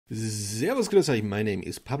Servus, grüß euch, my name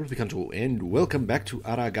is PabloPicanto and welcome back to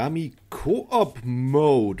Aragami Co-op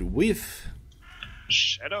mode with...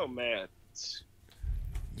 Shadow Matt.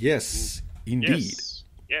 Yes, indeed.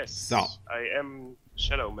 Yes. So. I am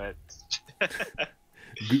Shadow Matt.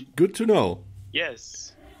 Good to know.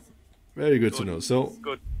 Yes. Very good to know. So,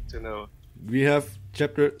 good to know. we have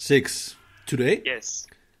chapter 6 today. Yes.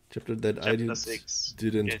 Chapter that Chapter I didn't 6.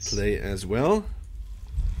 play as well.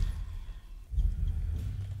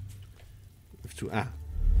 Have to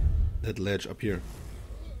that ledge up here.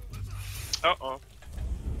 Uh-oh.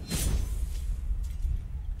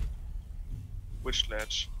 Which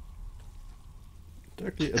ledge?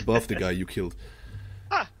 Directly above the guy you killed.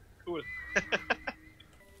 Ah, cool.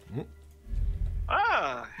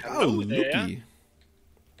 Oh, hello there. looky.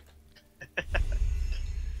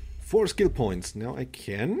 4 skill points. Now I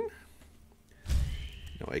can.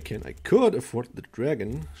 I could afford the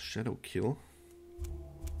dragon shadow kill.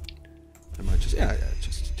 I might just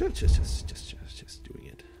doing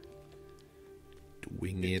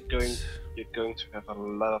it. You're going to have a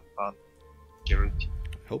lot of fun. Guaranteed.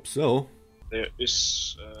 I hope so. There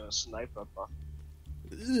is a sniper buff.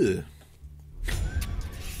 Ugh.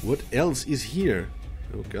 What else is here?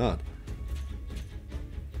 Oh god.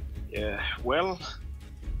 Yeah, well...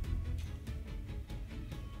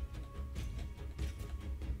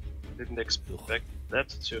 Didn't expect that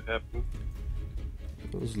to happen.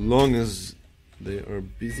 As long as they are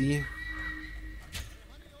busy.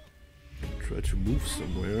 Try to move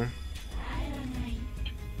somewhere.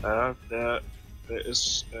 There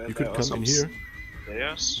is... you could come in here.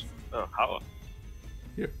 Stairs. Oh, how?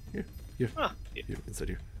 Here. Ah, yeah. Here, inside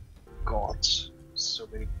here. God, so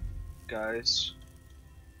many guys.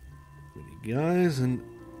 Many guys and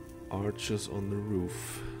archers on the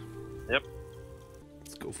roof. Yep.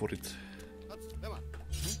 Let's go for it.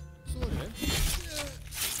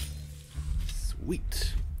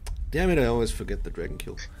 Sweet. Damn it, I always forget the dragon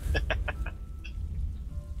kill.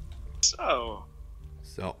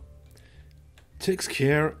 So. Takes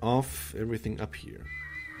care of everything up here.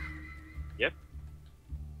 Yep.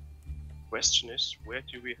 Question is, where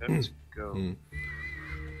do we have to go?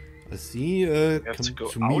 I see, come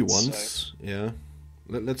to me once. Yeah.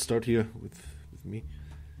 Let's start here with me.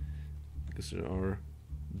 Because there are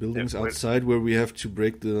buildings outside where we have to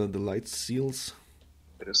break the light seals.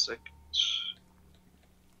 Wait a second.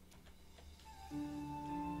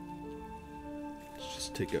 Let's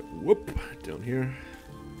just take a whoop down here.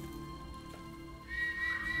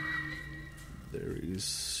 There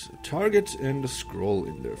is a target and a scroll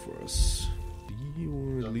in there for us.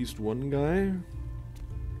 Or at least one guy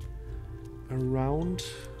around.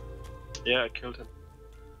 Yeah, I killed him.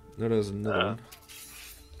 No, there's another one.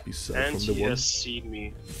 Beside and from the he one. has seen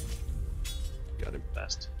me. Got him.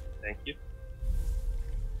 Fast. Thank you.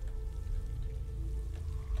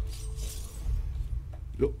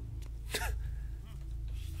 Oh.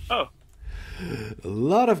 Oh. A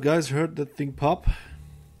lot of guys heard that thing pop.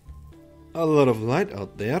 A lot of light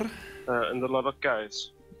out there. And a lot of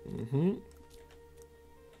guys.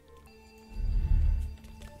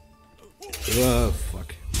 Oh,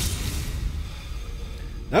 fuck.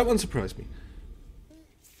 That one surprised me.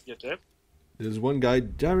 You dead? There's one guy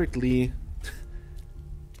directly...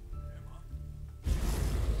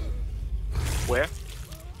 Where?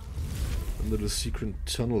 under the secret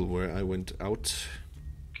tunnel where I went out.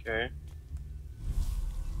 Okay.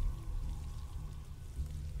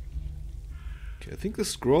 Okay, I think the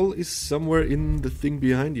scroll is somewhere in the thing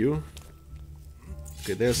behind you.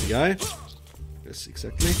 Okay, there's the guy. Yes,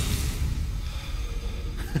 exactly.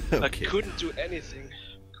 Okay. I couldn't do anything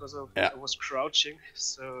because I was crouching,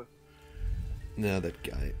 so... Now that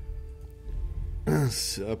guy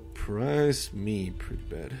surprised me pretty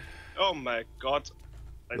bad. Oh my god.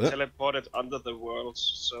 I teleported under the world,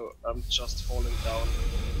 so I'm just falling down.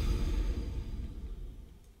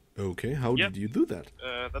 Okay, how did you do that?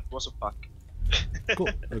 That was a bug. Cool.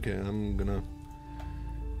 Okay, I'm gonna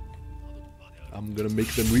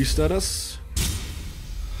make them restart us.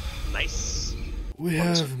 Nice. We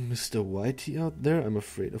have Mr. Whitey out there. I'm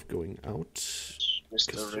afraid of going out.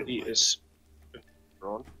 Mr. Reddy is in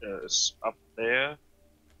front. Is up there.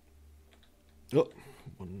 Oh,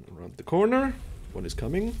 one around the corner. One is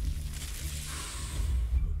coming.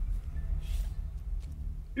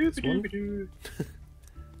 Nothing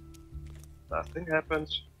happened.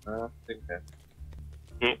 Nothing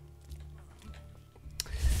happened.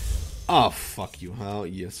 Ah, fuck you. How?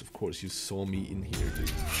 Yes, of course you saw me in here,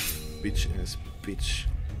 dude. Bitch ass bitch.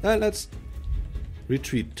 Let's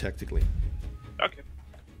retreat tactically. Okay.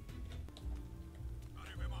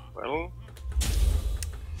 Well,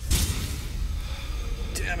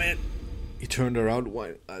 Damn it! He turned around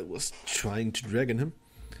while I was trying to dragon him.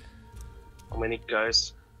 How many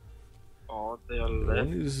guys are there left?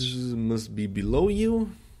 One must be below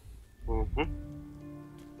you. Mm-hmm.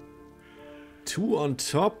 2 on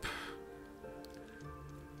top.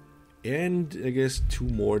 And I guess 2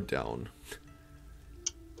 more down.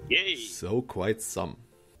 Yay! So quite some.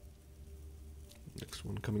 Next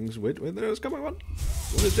one coming is... Wait, there's coming one.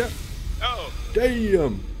 What is that? Oh!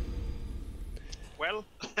 Damn! Well...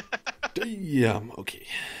 Damn, okay.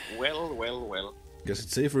 Well. Guess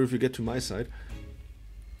it's safer if you get to my side.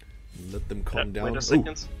 Let them calm down. Wait a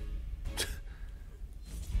second.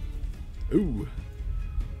 Ooh.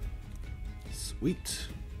 Sweet.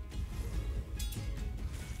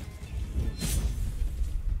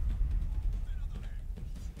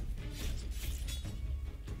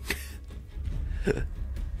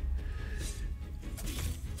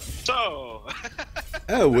 So...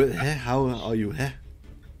 Oh, well, how are you?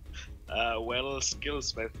 well,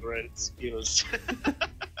 skills, my friend, skills.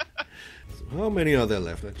 So how many are there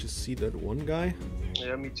left? I just see that one guy.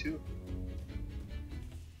 Yeah, me too.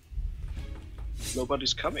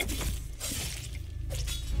 Nobody's coming.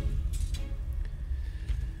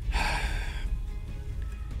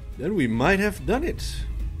 Then we might have done it.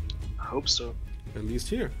 I hope so. At least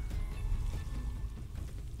here.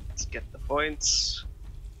 Let's get the points.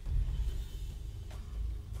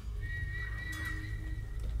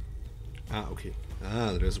 Ah, okay.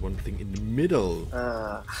 Ah, there's one thing in the middle.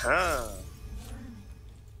 Aha.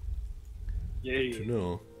 Yay. To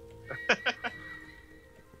know.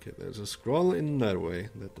 Okay, there's a scroll in that way.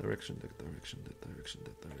 That direction, that direction, that direction,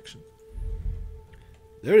 that direction.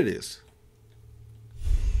 There it is.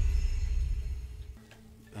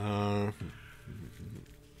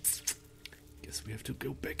 Guess we have to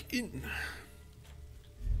go back in.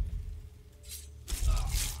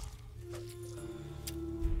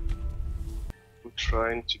 I'm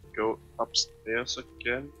trying to go upstairs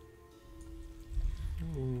again.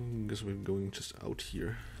 Guess we're going just out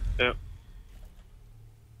here. Yeah.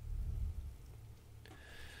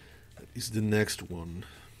 That is the next one.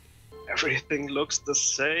 Everything looks the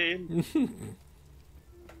same.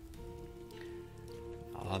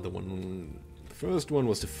 The first one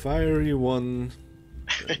was the fiery one.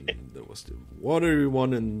 Then there was the watery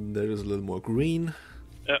one, and there is a little more green.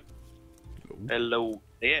 Yeah. Hello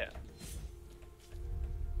there.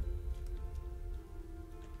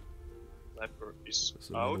 Sniper is There's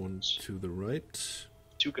another out. one to the right.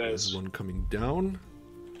 2 guys. There's one coming down.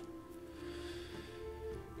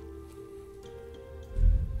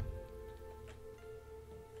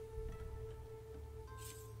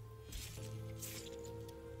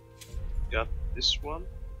 Got this one.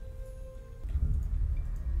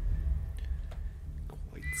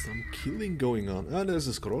 Quite some killing going on. Ah, there's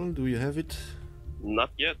a scroll. Do you have it?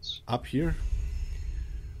 Not yet. Up here.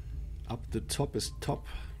 Up the top is top.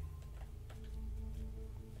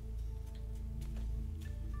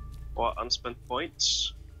 Or unspent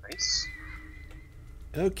points. Nice.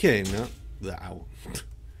 Okay, now... Ow.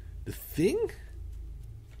 The thing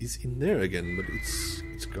is in there again, but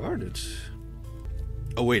it's guarded.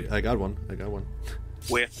 Oh wait, I got one.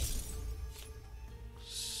 Where?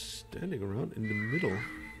 Standing around in the middle.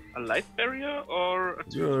 A light barrier or a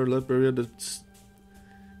Your light barrier that's...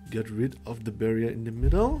 Get rid of the barrier in the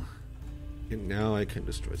middle. And now I can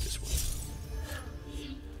destroy this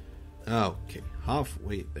one. Okay,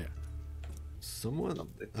 halfway there. Someone...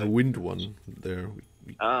 A wind one there.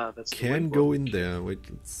 We that's can go in there. Wait,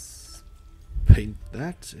 let's paint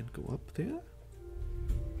that and go up there.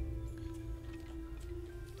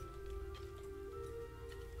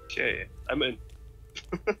 Okay, I'm in.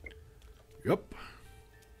 Yup.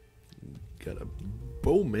 Got a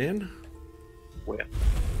bow, man. Where?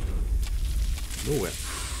 Nowhere.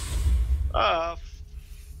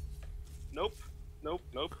 Nope.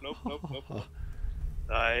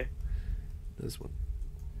 Die. There's one.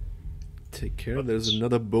 Take care, there's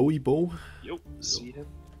another Bowie bow. Yo, see him.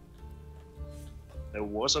 There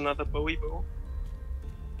was another Bowie bow.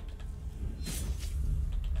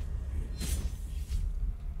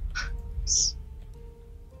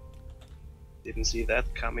 Didn't see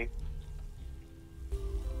that coming.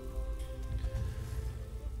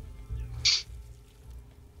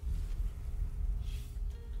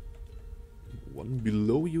 One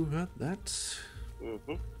below you, heard that?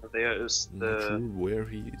 Mm-hmm. There is Not sure where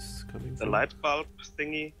he is coming the from. light bulb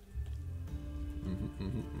thingy.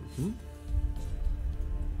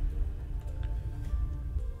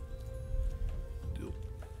 Deal.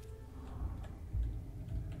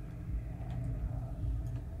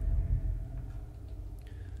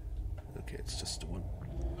 Okay, it's just the one.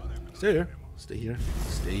 Stay there. Stay here.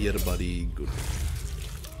 Stay here, buddy. Good.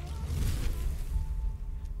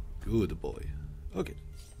 Good boy. Okay.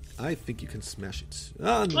 I think you can smash it.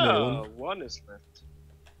 Ah, another one. One is left.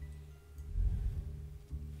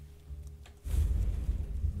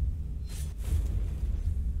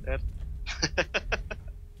 That.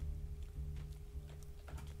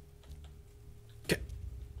 Okay.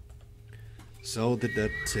 So did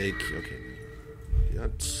that take... Okay.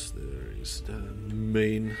 Yes, there is the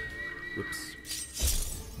main... Whoops.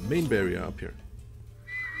 Main barrier up here.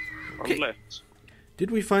 Okay. One left. Did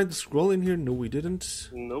we find the scroll in here? No, we didn't.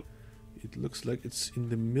 Nope. It looks like it's in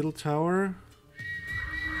the middle tower.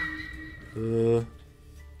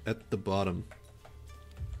 At the bottom.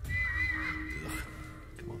 Ugh.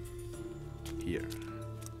 Come on. Here.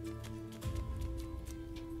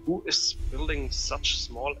 Who is building such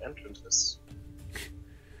small entrances?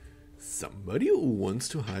 Somebody who wants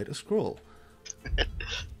to hide a scroll.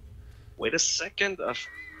 Wait a second, I've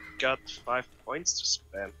got 5 points to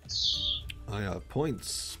spend. Ah yeah,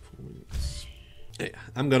 points. Hey,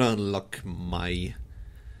 I'm gonna unlock my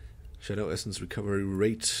Shadow Essence recovery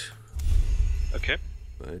rate. Okay.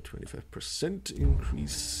 By 25%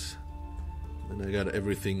 increase. And I got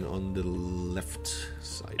everything on the left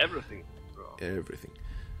side. Everything. Oh, Everything.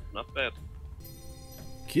 not bad.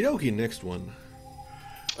 Kidoki, next one.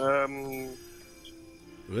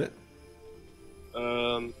 What?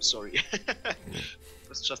 Sorry. I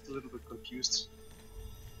was just a little bit confused.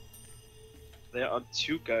 There are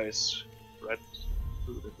 2 guys right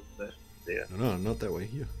there. No, not that way.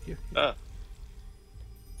 Here. Ah.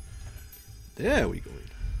 There we go.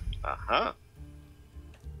 Aha.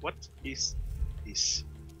 What is this?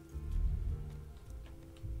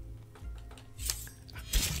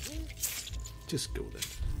 Just go then.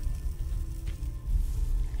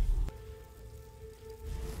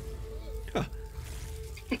 Huh.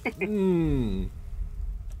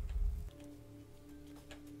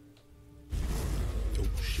 Oh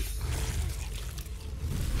shit.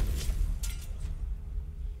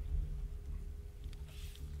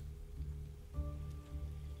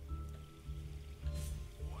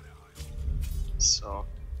 So,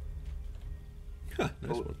 Huh,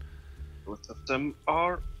 nice one. both of them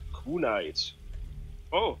are kunite.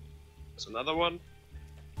 Oh, there's another one.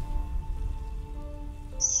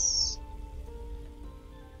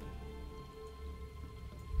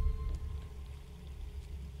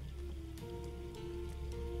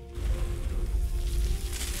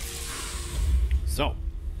 So.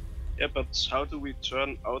 Yeah, but how do we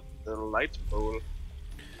turn out the light bowl?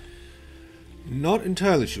 Not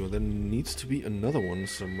entirely sure. There needs to be another one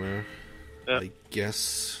somewhere. Yeah.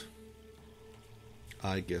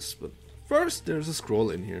 I guess, but first there's a scroll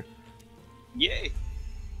in here. Yay!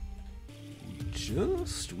 We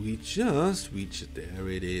just reach it. There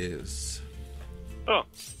it is. Oh.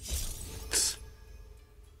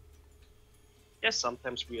 Yeah,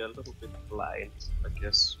 sometimes we are a little bit blind, I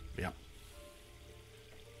guess. Yeah.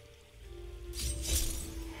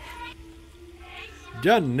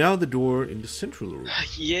 Done. Now the door in the central room.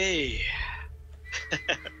 Yay!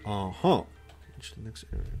 Uh-huh. Which the next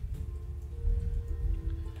area?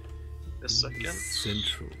 A second.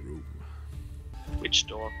 Central room. Which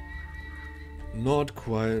door? Not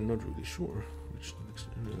really sure. Which the next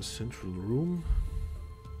area? Central room.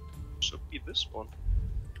 Should be this one.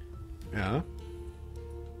 Yeah.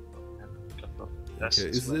 Okay, Okay,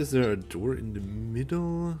 is there a door in the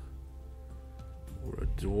middle? Or a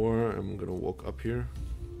door? I'm gonna walk up here.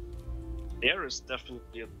 There is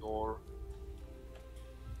definitely a door.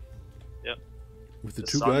 Yeah. With the The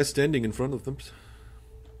two sun. guys standing in front of them.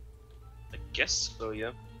 I guess so,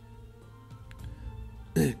 yeah.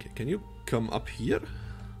 Okay, can you come up here?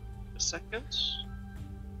 A second.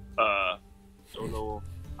 Don't know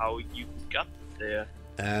how you got there.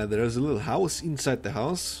 There's a little house inside the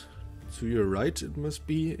house. To your right, it must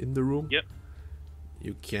be in the room. Yep.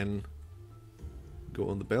 You can go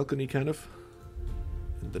on the balcony, kind of,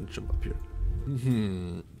 and then jump up here.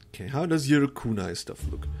 Okay, how does your kunai stuff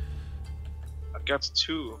look? I got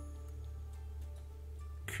 2.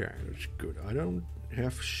 Okay, that's good. I don't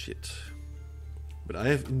have shit, but I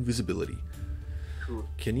have invisibility. Cool.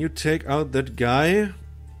 Can you take out that guy?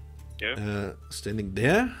 Yeah. Standing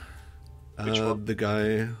there? Which one? The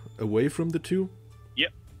guy away from the 2?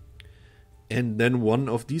 Yep. And then one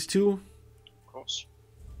of these 2? Of course.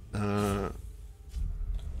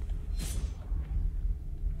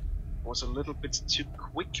 Was a little bit too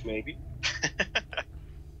quick, maybe.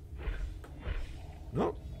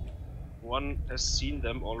 No? One has seen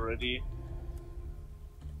them already.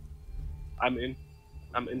 I'm in.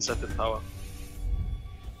 I'm inside the tower.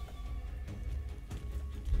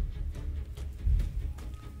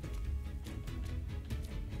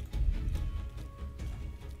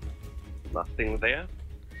 Nothing there.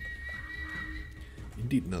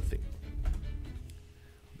 Indeed nothing.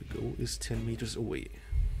 The goal is 10 meters away.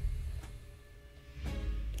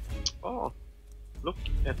 Oh, look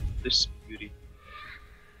at this beauty.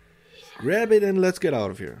 Grab it and let's get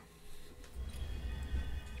out of here.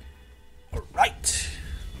 Alright.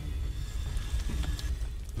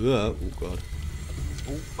 Oh god.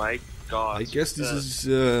 Oh my god. I guess this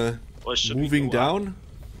is moving down.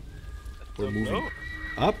 Or moving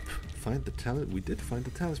up. Find the talent. We did find the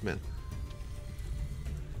talisman.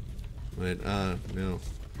 Wait, no.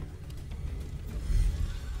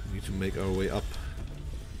 We need to make our way up.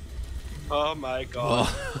 Oh my god.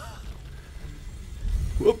 Oh.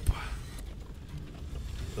 Whoop.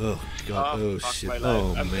 Oh god. Oh shit.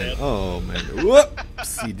 Oh man. Dead. Oh man.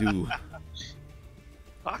 Whoopsie doo.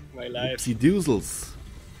 Fuck my life. Whoopsie doozles.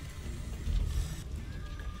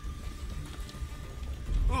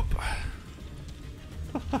 Whoop.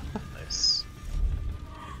 Nice.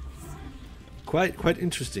 Quite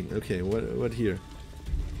interesting. Okay, what here?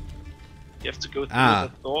 You have to go through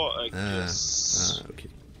the door, I guess. Okay.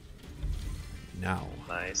 Now.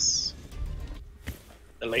 Nice.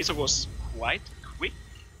 The laser was quite quick.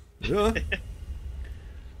 Yeah.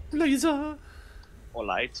 Laser. Or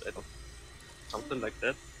light, I don't. Something like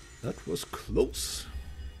that. That was close.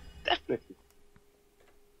 Definitely.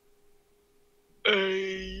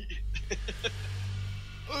 Hey.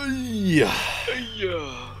 Yeah.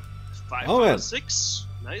 Yeah. 5 Oh, out of 6.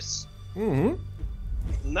 Nice.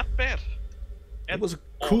 Not bad. It was a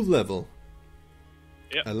cool level.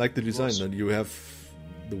 Yeah. I like the design that you have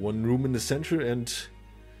the one room in the center and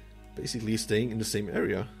basically staying in the same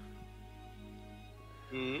area.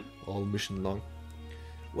 All mission long.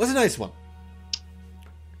 Was a nice one.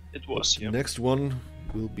 It was, yeah. The next one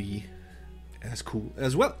will be as cool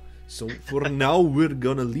as well. So for now, we're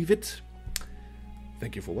gonna leave it.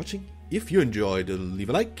 Thank you for watching. If you enjoyed, leave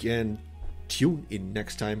a like and tune in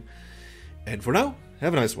next time. And for now,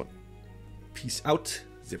 have a nice one. Peace out.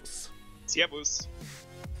 Servus. Servus.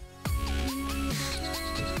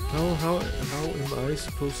 How am I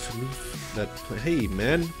supposed to leave that place? Hey,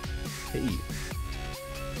 man. Hey.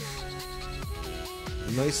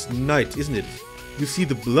 Nice night, isn't it? You see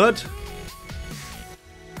the blood?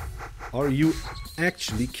 Are you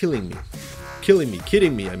actually killing me? Killing me,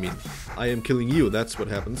 kidding me, I mean. I am killing you, that's what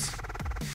happens.